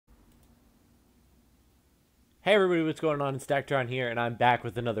Hey everybody, what's going on? It's Daktron here, and I'm back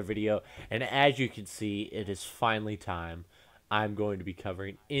with another video. And as you can see, it is finally time. I'm going to be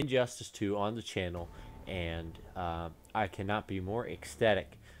covering Injustice 2 on the channel, and I cannot be more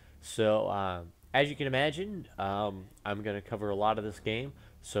ecstatic. So, as you can imagine, I'm going to cover a lot of this game.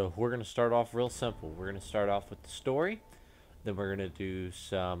 So we're going to start off real simple. We're going to start off with the story, then we're going to do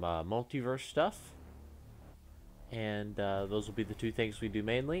some multiverse stuff, and those will be the two things we do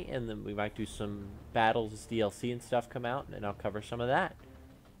mainly, and then we might do some battles as DLC and stuff come out, and I'll cover some of that.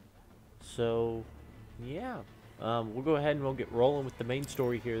 So yeah, we'll go ahead and we'll get rolling with the main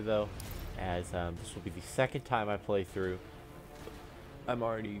story here, though, as this will be the second time I play through. I'm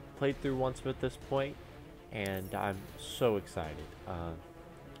already played through once at this point, and I'm so excited.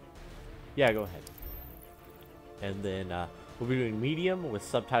 Yeah, go ahead. And then we'll be doing medium with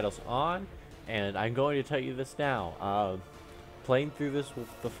subtitles on. And I'm going to tell you this now. Playing through this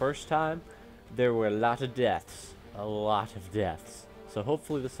the first time, there were a lot of deaths. A lot of deaths. So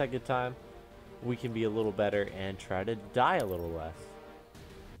hopefully the second time, we can be a little better and try to die a little less.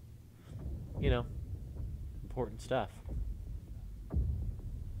 You know, important stuff.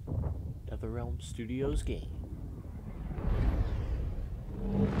 NetherRealm Studios game.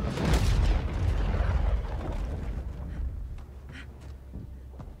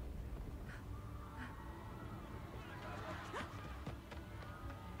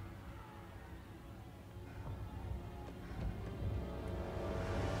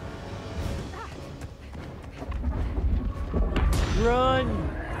 Run!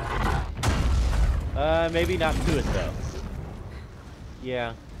 Maybe not to it, though.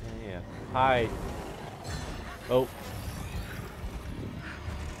 Yeah. Hide. Oh.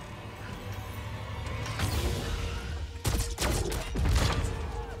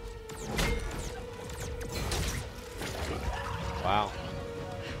 Wow.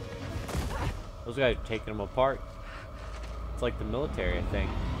 Those guys are taking them apart. It's like the military, I think.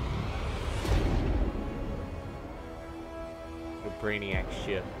 The Brainiac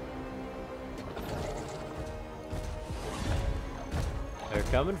ship. They're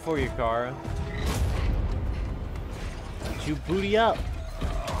coming for you, Kara. Get you booty up.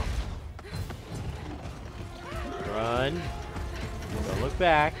 Run. Don't look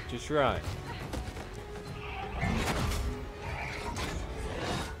back. Just run.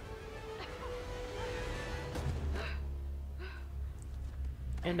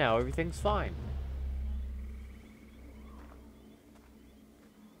 And now everything's fine.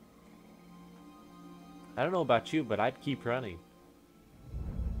 I don't know about you, but I'd keep running.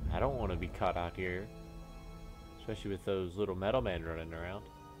 I don't want to be caught out here. Especially with those little metal men running around.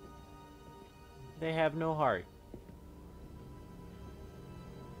 They have no heart.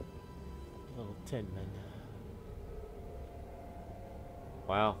 Little tin men.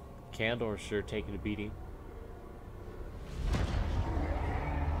 Wow. Candor's sure taking a beating.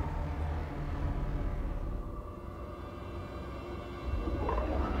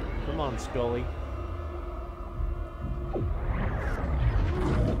 Come on, Scully.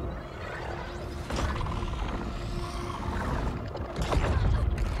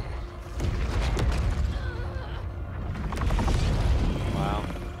 Wow.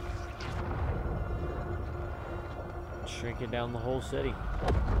 Shrinking down the whole city.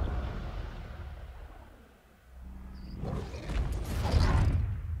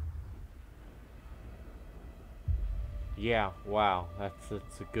 Yeah, wow, that's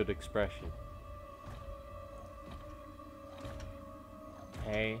a good expression.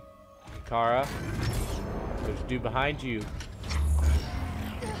 Hey, Kara, there's a dude behind you.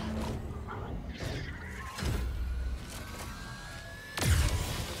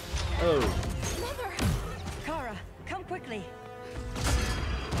 Oh. Mother! Kara, come quickly.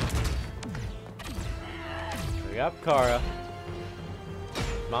 Hurry up, Kara.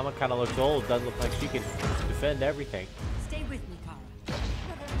 Mama kind of looks old, doesn't look like she can defend everything. Stay with me, Kara.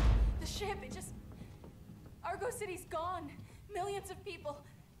 Mother, the ship, it just... Argo City's gone. Millions of people.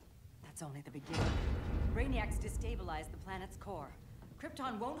 That's only the beginning. Brainiacs destabilized the planet's core.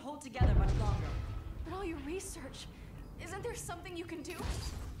 Krypton won't hold together much longer. But all your research, isn't there something you can do?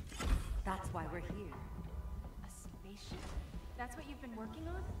 That's why we're here. A spaceship? That's what you've been working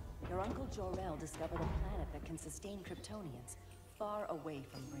on? Your uncle Jor-El discovered a planet that can sustain Kryptonians, far away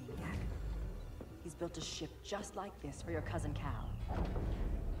from Brainiac. He's built a ship just like this for your cousin Cal.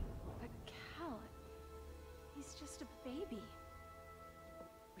 But Cal... he's just a baby.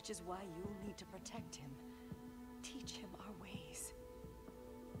 Which is why you'll need to protect him. Teach him our ways.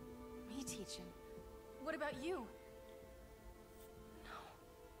 Me teach him? What about you?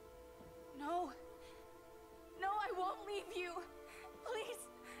 No. No, I won't leave you. Please,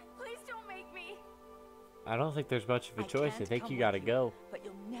 please don't make me. I don't think there's much of a choice. I can't think come you gotta with go. But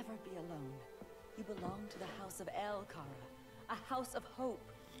you'll never be alone. You belong to the House of El Kara, a house of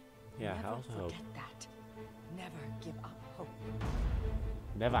hope. Yeah, Never House of Hope. forget that. Never give up hope.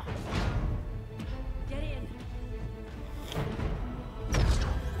 Never. Get in.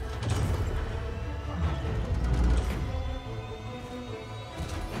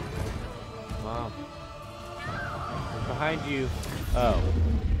 Mom. Behind you. Oh.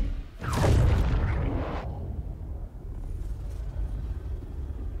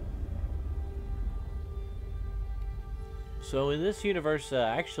 So in this universe,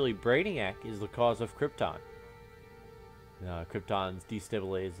 actually, Brainiac is the cause of Krypton. Krypton's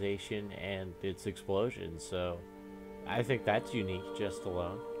destabilization and its explosion. So I think that's unique just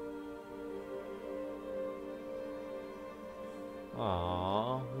alone.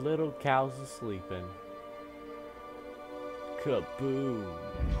 Aww, little cows are sleeping. Kaboom.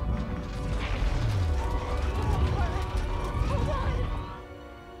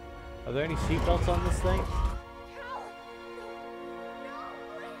 Are there any seatbelts on this thing?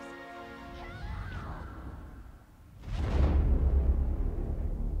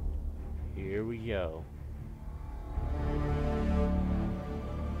 Here we go.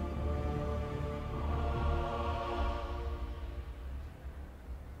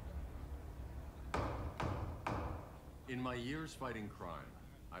 In my years fighting crime,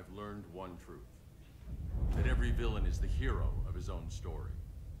 I've learned one truth. That every villain is the hero of his own story.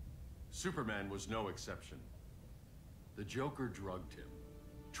 Superman was no exception. The Joker drugged him,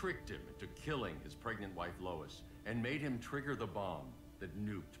 tricked him into killing his pregnant wife Lois, and made him trigger the bomb that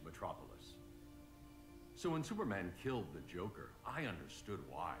nuked Metropolis. So when Superman killed the Joker, I understood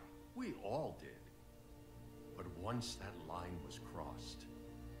why. We all did. But once that line was crossed,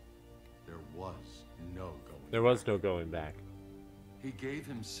 there was no going back. There was no going back. He gave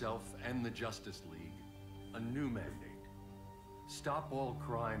himself and the Justice League a new mandate. Stop all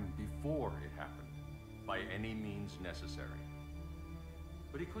crime before it happened, by any means necessary.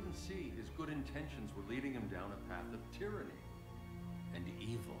 But he couldn't see his good intentions were leading him down a path of tyranny and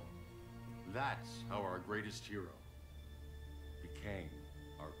evil. That's how our greatest hero became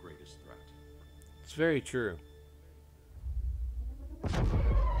our greatest threat. It's very true.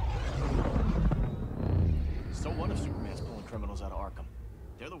 So what if Superman's pulling criminals out of Arkham?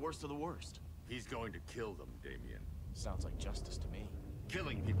 They're the worst of the worst. He's going to kill them, Damian. Sounds like justice to me.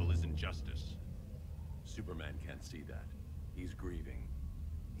 Killing people isn't justice. Superman can't see that. He's grieving.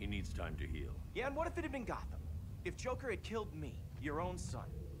 He needs time to heal. Yeah, and what if it had been Gotham? If Joker had killed me, your own son?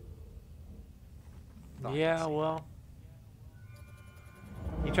 Yeah, well,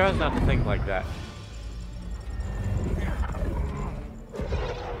 he tries not to think like that.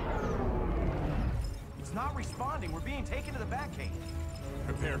 It's not responding. We're being taken to the Batcave.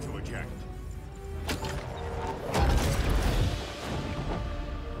 Prepare to eject.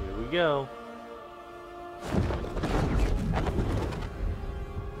 Here we go.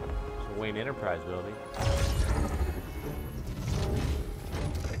 It's a Wayne Enterprise building.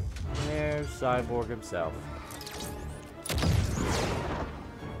 There's Cyborg himself.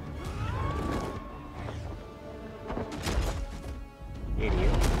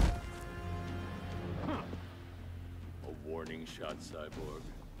 Idiot. A warning shot, Cyborg.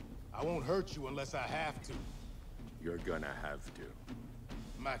 I won't hurt you unless I have to. You're gonna have to.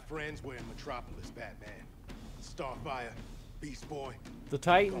 My friends were in Metropolis, Batman. Starfire, Beast Boy. The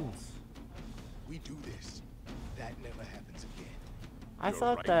Titans. We do this. That never happens again. I You're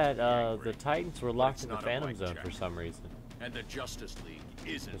thought right that to be angry, the Titans were but locked it's in the not a Phantom blank Zone check. for some reason. And the Justice League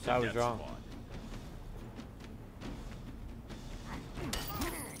isn't Guess the I was Death wrong. Squad.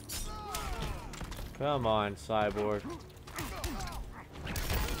 Come on, Cyborg.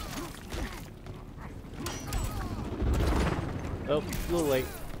 Oh, a little late.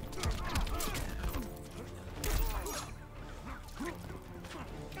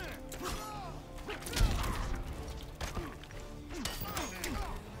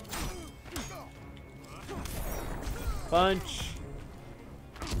 Punch.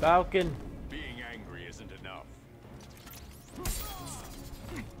 Falcon. Being angry isn't enough.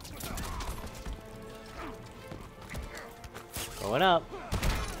 Going up.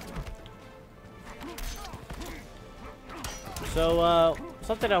 So,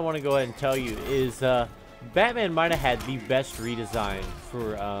 something I want to go ahead and tell you is, Batman might have had the best redesign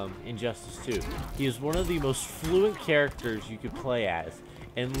for, Injustice 2. He is one of the most fluent characters you could play as.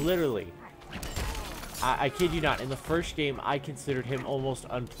 And literally, I kid you not, in the first game, I considered him almost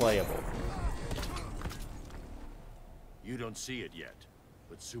unplayable. You don't see it yet,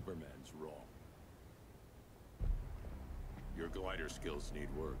 but Superman's wrong. Your glider skills need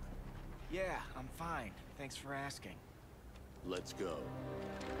work. Yeah, I'm fine. Thanks for asking. Let's go.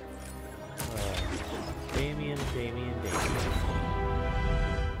 Damien.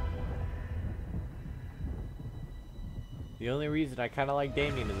 The only reason I kind of like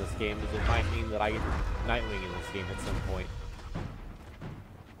Damien in this game is it might mean that I get Nightwing in this game at some point.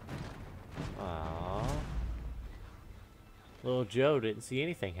 Aww. Little Joe didn't see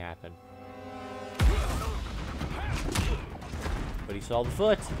anything happen. But he saw the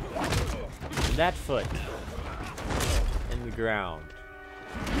foot. And that foot. In the ground.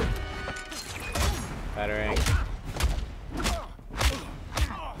 Battering.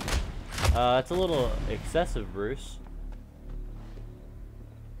 It's a little excessive, Bruce.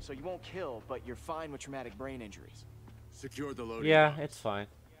 So you won't kill, but you're fine with traumatic brain injuries. Secure the loading. Yeah, box. it's fine.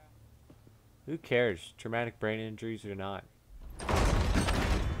 Who cares? Traumatic brain injuries or not.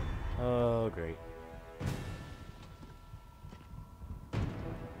 Oh, great.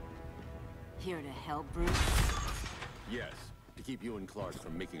 Here to help, Bruce? Yes, to keep you and Clark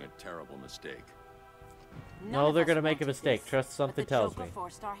from making a terrible mistake. No, they're gonna make a mistake. Trust something tells me.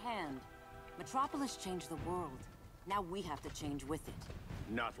 Forced our hand. Metropolis changed the world. Now we have to change with it.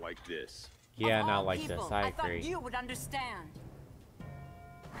 Not like this. Yeah, Of not all like people, this. I thought agree. you would understand.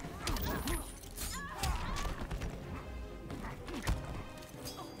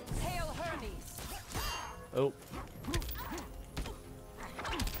 Hail Hermes. Oh.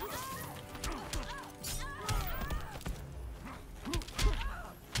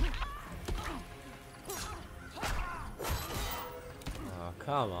 Oh,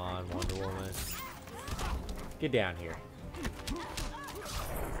 come on, Wonder Woman. Get down here.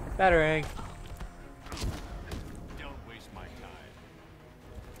 Battering. Don't waste my time.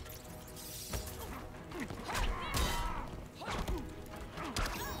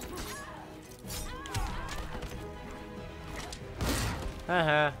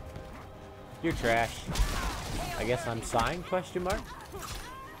 Haha. You're trash. I guess I'm signed, question mark?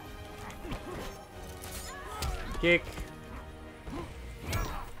 Kick.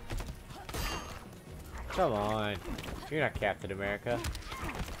 Come on. You're not Captain America.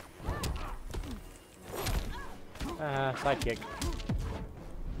 Sidekick.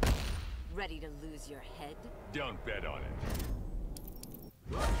 Ready to lose your head? Don't bet on it.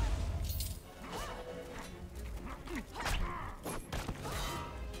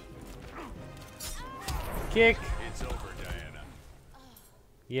 Kick. It's over, Diana.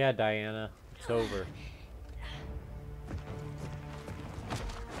 Yeah, Diana. It's over.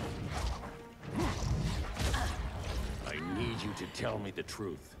 I need you to tell me the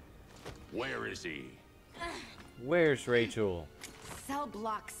truth. Where is he? Where's Rachel? Cell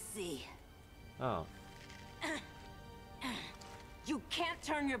block C. Oh. You can't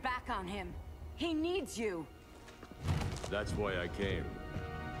turn your back on him. He needs you. That's why I came.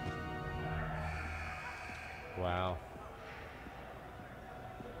 Wow.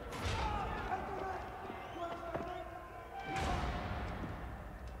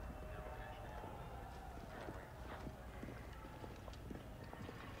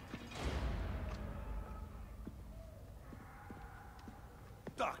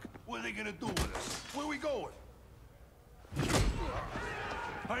 Doc, what are they gonna do with us? Where we going?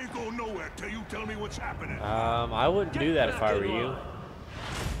 I ain't going nowhere till you tell me what's happening. I wouldn't do that if I were you.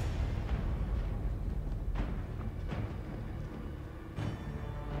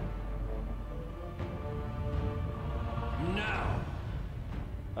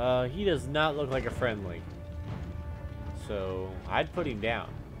 Now. He does not look like a friendly. So, I'd put him down.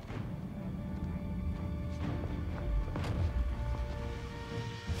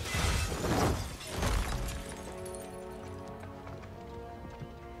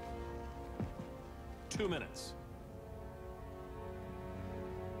 Two minutes.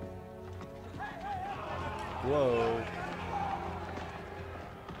 Whoa.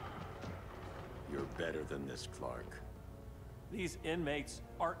 You're better than this, Clark. These inmates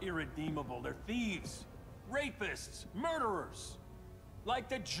are irredeemable. They're thieves, rapists, murderers. Like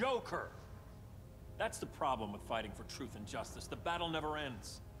the Joker. That's the problem with fighting for truth and justice. The battle never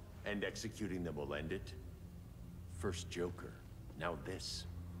ends. And executing them will end it? First Joker, now this.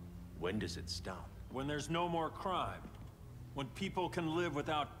 When does it stop? When there's no more crime. When people can live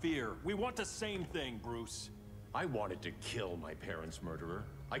without fear. We want the same thing, Bruce. I wanted to kill my parents' murderer.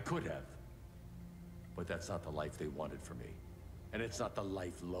 I could have. But that's not the life they wanted for me. And it's not the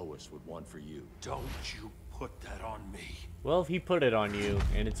life Lois would want for you. Don't you put that on me. Well, he put it on you,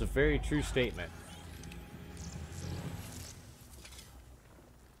 and it's a very true statement.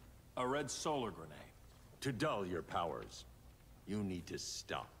 A red solar grenade. To dull your powers, you need to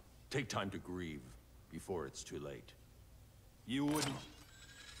stop. Take time to grieve before it's too late. You wouldn't...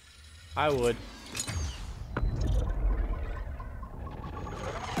 I would.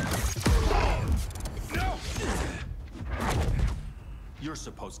 You're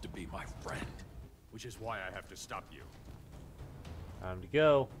supposed to be my friend. Which is why I have to stop you. Time to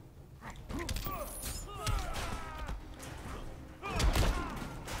go. To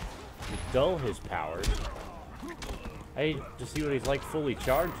dull his powers. I need to see what he's like fully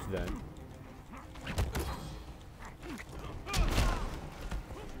charged then.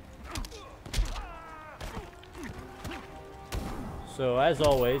 So as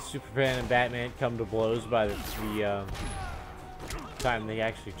always, Superman and Batman come to blows by the time they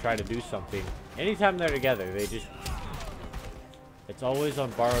actually try to do something. Anytime they're together, they just... It's always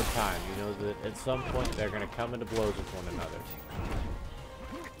on borrowed time. You know that at some point they're going to come into blows with one another.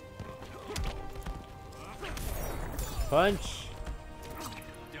 Punch!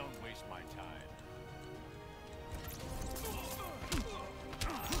 Don't waste my time.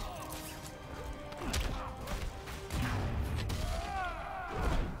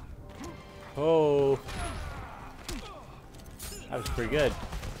 Oh! That was pretty good.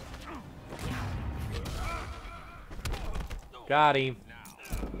 Got him.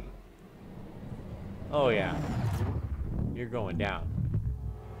 Oh yeah. You're going down.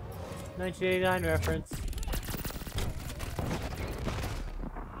 1989 reference.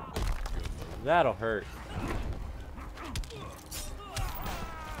 That'll hurt.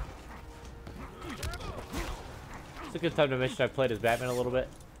 It's a good time to mention I played as Batman a little bit.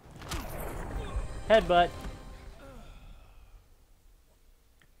 Headbutt.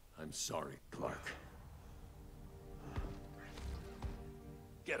 I'm sorry, Clark.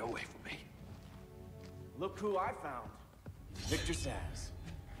 Get away from me. Look who I found. Victor Zsasz.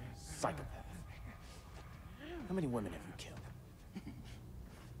 Psychopath. How many women have you killed?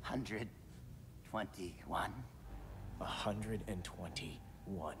 121.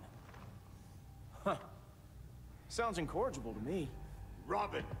 121. Huh. Sounds incorrigible to me.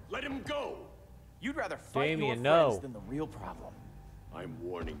 Robin, let him go! You'd rather fight Damien, your no. friends than the real problem. I'm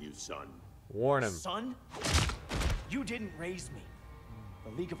warning you, son. Warn him. Son? You didn't raise me.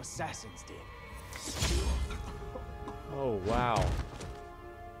 The League of Assassins did. Oh, wow.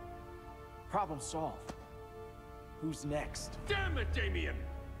 Problem solved. Who's next? Damn it, Damien!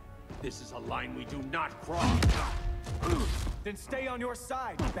 This is a line we do not cross. Then stay on your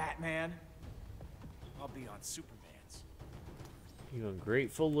side, Batman. I'll be on Superman's. You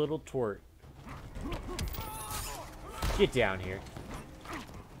ungrateful little twerp. Get down here.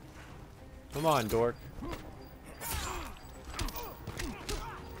 Come on, dork.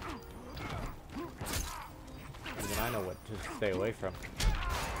 Even I know what to stay away from.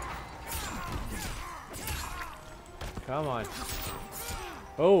 Come on.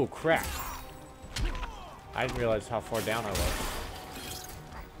 Oh, crap. I didn't realize how far down I was.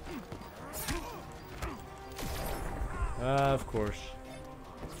 Of course.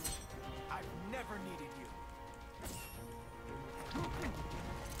 I've never needed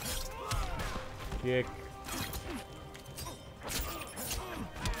you. Kick.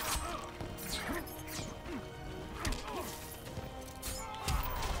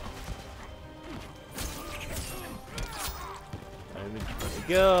 Let me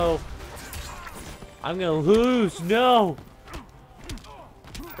go. I'm gonna lose. No.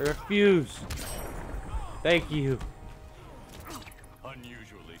 I refuse. Thank you.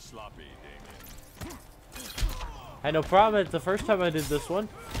 Unusually sloppy, Damien. I had no problem the first time I did this one.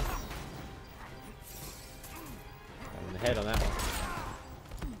 I'm in the head on that one.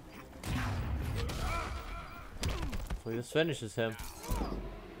 Hopefully this finishes him.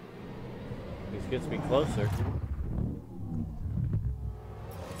 This gets me closer.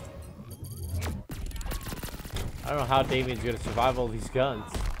 I don't know how Damien's gonna survive all these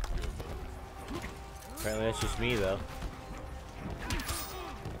guns. Apparently that's just me though.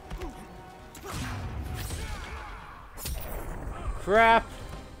 Crap!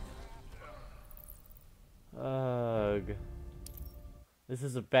 Ugh. This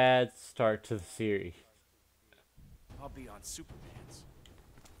is a bad start to the series. I'll be on Superman's.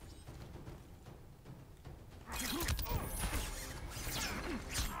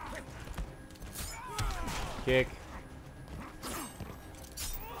 Kick.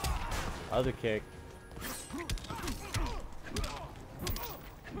 Other kick.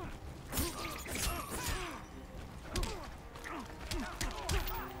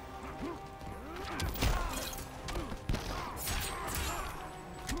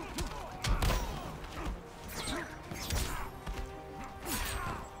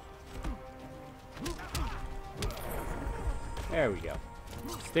 There we go.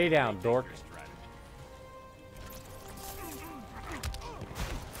 Stay down, dork.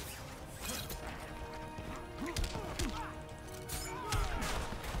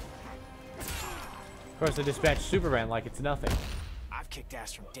 course, I dispatched Superman like it's nothing. I've kicked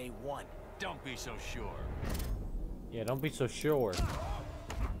ass from day one. Don't be so sure. Yeah, don't be so sure.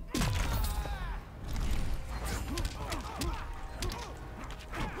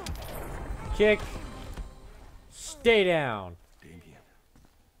 Kick. Stay down. Damien.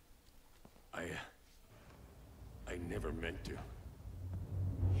 I never meant to.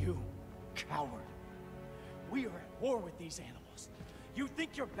 You coward. We are at war with these animals. You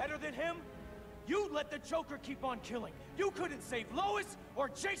think you're better than him? You let the Joker keep on killing. You couldn't save Lois or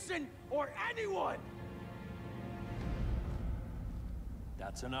Jason or anyone.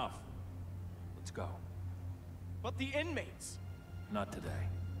 That's enough. Let's go. But the inmates. Not today.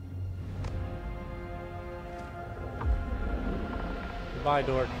 Goodbye,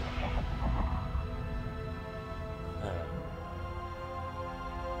 dork.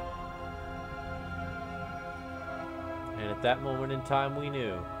 And at that moment in time, we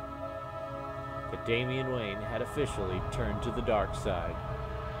knew that Damian Wayne had officially turned to the dark side.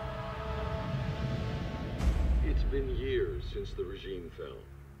 It's been years since the regime fell.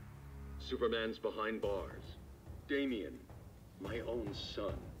 Superman's behind bars. Damien, my own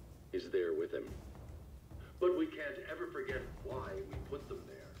son, is there with him. But we can't ever forget why we put them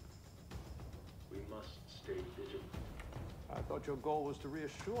there. We must stay vigilant. I thought your goal was to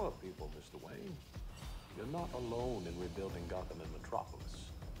reassure people, Mr. Wayne. You're not alone in rebuilding Gotham and Metropolis.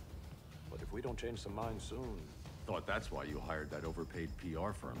 But if we don't change some minds soon... Thought that's why you hired that overpaid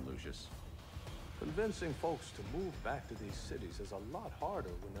PR firm, Lucius. Convincing folks to move back to these cities is a lot harder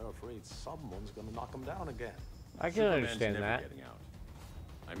when they're afraid someone's gonna knock them down again. I can Superman's understand never that. getting out.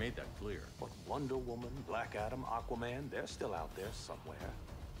 I made that clear. But Wonder Woman, Black Adam, Aquaman, they're still out there somewhere.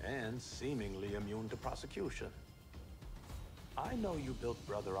 And seemingly immune to prosecution. I know you built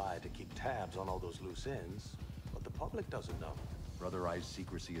Brother Eye to keep tabs on all those loose ends, but the public doesn't know. Brother Eye's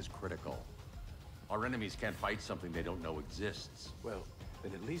secrecy is critical. Our enemies can't fight something they don't know exists. Well,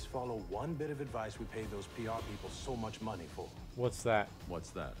 then at least follow one bit of advice we paid those PR people so much money for. What's that? What's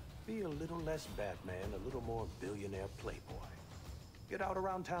that? Be a little less Batman, a little more billionaire playboy. Get out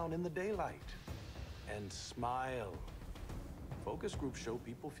around town in the daylight. And smile. Focus groups show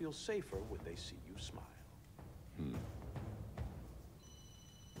people feel safer when they see you smile.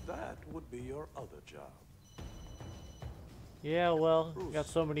 That would be your other job. Yeah, well, you Bruce, got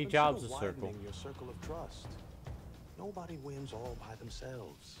so many consider jobs to circle. widening your circle of trust. Nobody wins all by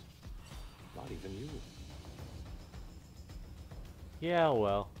themselves. Not even you. Yeah,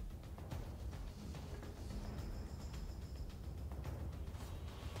 well.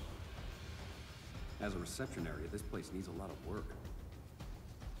 As a reception area, this place needs a lot of work.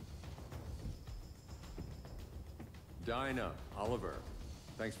 Dinah, Oliver,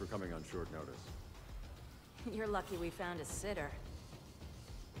 thanks for coming on short notice. You're lucky we found a sitter.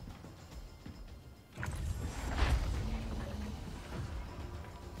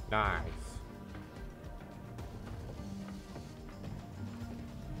 Nice.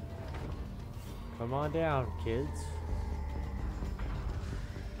 Come on down, kids.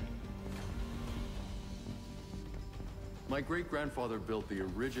 My great-grandfather built the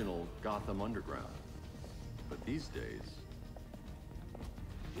original Gotham Underground. But these days,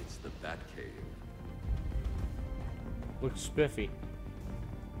 it's the Batcave. Looks spiffy.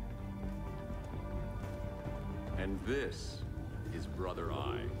 And this is Brother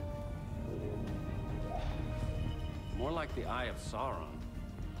Eye. More like the Eye of Sauron.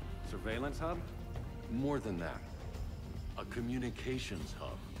 Surveillance hub? More than that. A communications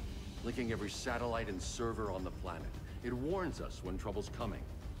hub, linking every satellite and server on the planet. It warns us when trouble's coming,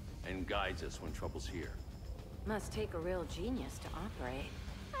 and guides us when trouble's here. Must take a real genius to operate.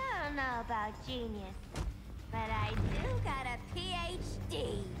 I don't know about genius, but I do got a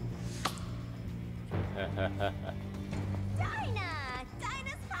PhD.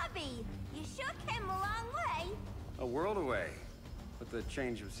 Dinah's hubby. You sure came a long way. A world away. But the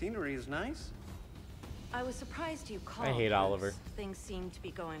change of scenery is nice. I was surprised you called. I hate Bruce. Oliver. Things seem to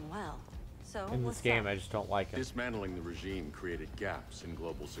be going well. So In this what's game, up? I just don't like it. Dismantling the regime created gaps in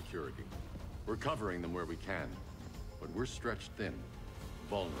global security. We're covering them where we can, but we're stretched thin,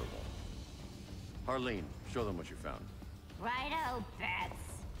 vulnerable. Harleen, show them what you found. Righto, Bats.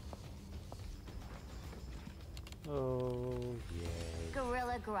 Oh, yay.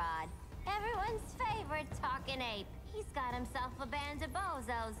 Gorilla Grodd. Everyone's favorite talking ape. He's got himself a band of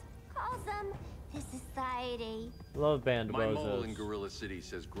bozos. Calls them the Society. Love Band of My mole in Bozos. Gorilla City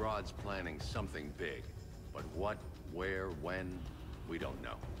says Grodd's planning something big. But what, where, when, we don't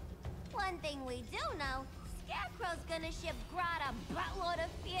know. One thing we do know, Scarecrow's gonna ship Grodd a buttload of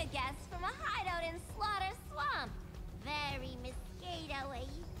fear gas from a hideout in Slaughter Swamp. Very mosquito-y.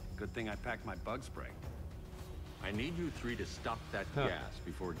 Good thing I packed my bug spray. I need you three to stop that gas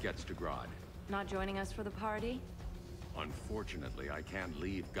before it gets to Grodd. Not joining us for the party? Unfortunately, I can't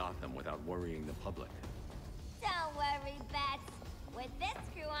leave Gotham without worrying the public. Don't worry, Bats. With this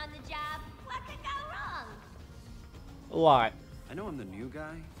crew on the job, what could go wrong? A lot. I know I'm the new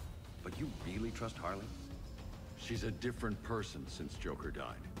guy, but you really trust Harley? She's a different person since Joker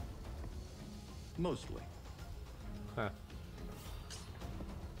died. Mostly. Huh.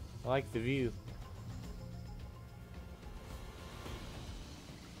 I like the view.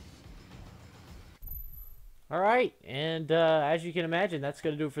 Alright, and as you can imagine, that's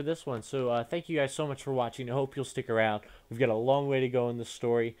going to do it for this one. So thank you guys so much for watching. I hope you'll stick around. We've got a long way to go in this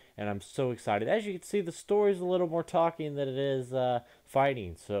story, and I'm so excited. As you can see, the story's a little more talking than it is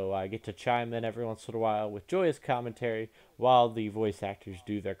fighting. So I get to chime in every once in a while with joyous commentary while the voice actors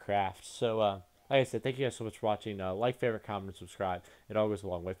do their craft. So like I said, thank you guys so much for watching. Like, favorite, comment, and subscribe. It all goes a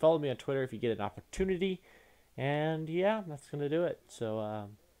long way. Follow me on Twitter if you get an opportunity. And yeah, that's going to do it. So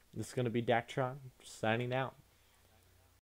this is going to be Daktron signing out.